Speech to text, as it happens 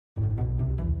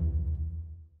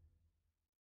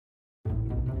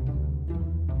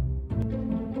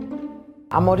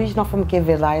I'm original from Cape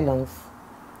Verde Islands,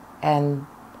 and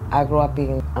I grew up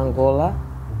in Angola,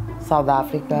 South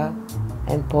Africa,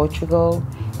 and Portugal.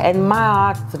 And my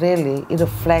art really, it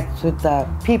reflects with the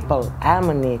people,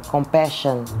 harmony,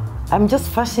 compassion. I'm just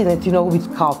fascinated,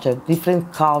 with culture, different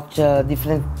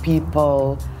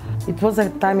people. It was a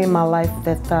time in my life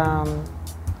that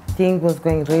things was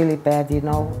going really bad,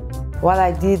 What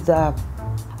I did, I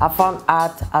found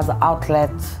art as an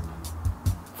outlet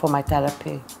for my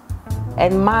therapy.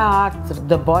 And my art,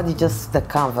 the body, just the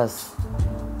canvas.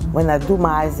 When I do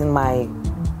my eyes in my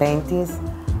paintings,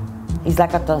 it's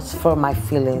like I transfer my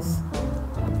feelings.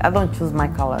 I don't choose my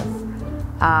colors.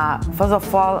 First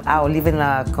of all, I live in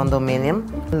a condominium,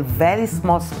 a very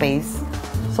small space.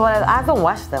 So I don't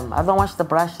wash them. I don't wash the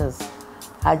brushes.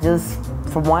 I just,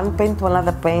 from one paint to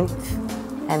another paint,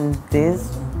 and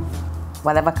this,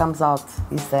 whatever comes out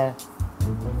is there.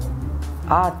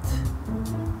 Art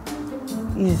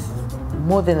is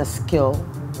more than a skill.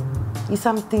 It's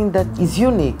something that is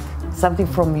unique, something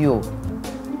from you.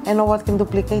 And no one can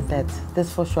duplicate that,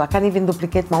 that's for sure. I can't even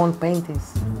duplicate my own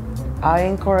paintings. I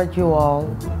encourage you all,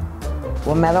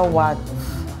 no matter what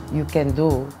you can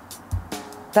do,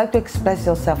 try to express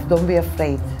yourself, don't be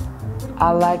afraid.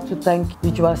 I'd like to thank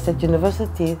Bridgewater State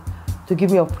University to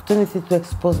give me the opportunity to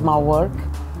expose my work,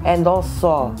 and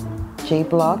also J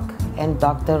Block and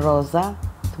Dr. Rosa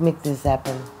to make this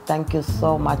happen. Thank you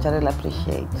so much, I really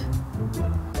appreciate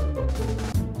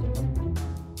it.